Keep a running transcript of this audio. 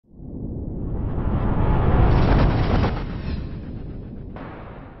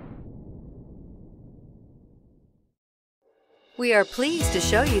We are pleased to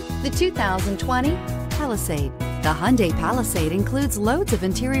show you the 2020 Palisade. The Hyundai Palisade includes loads of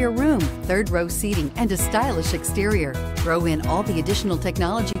interior room, third-row seating, and a stylish exterior. Throw in all the additional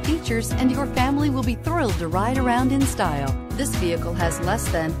technology features and your family will be thrilled to ride around in style. This vehicle has less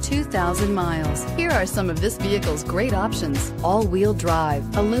than 2,000 miles. Here are some of this vehicle's great options: all-wheel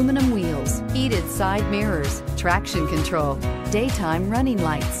drive, aluminum wheels, heated side mirrors, traction control, daytime running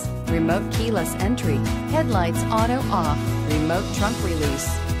lights, remote keyless entry, headlights auto off, remote trunk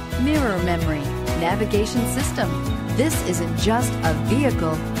release, mirror memory, navigation system. This isn't just a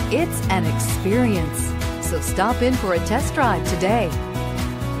vehicle, it's an experience. So stop in for a test drive today.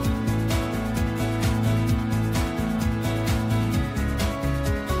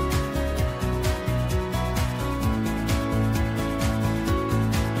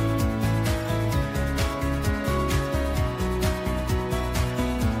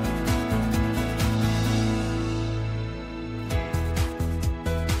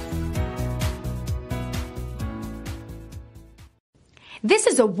 This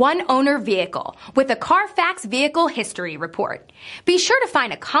is a one-owner vehicle with a CARFAX Vehicle History Report. Be sure to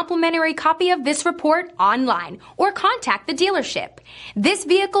find a complimentary copy of this report online or contact the dealership. This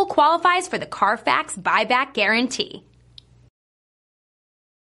vehicle qualifies for the CARFAX Buyback Guarantee.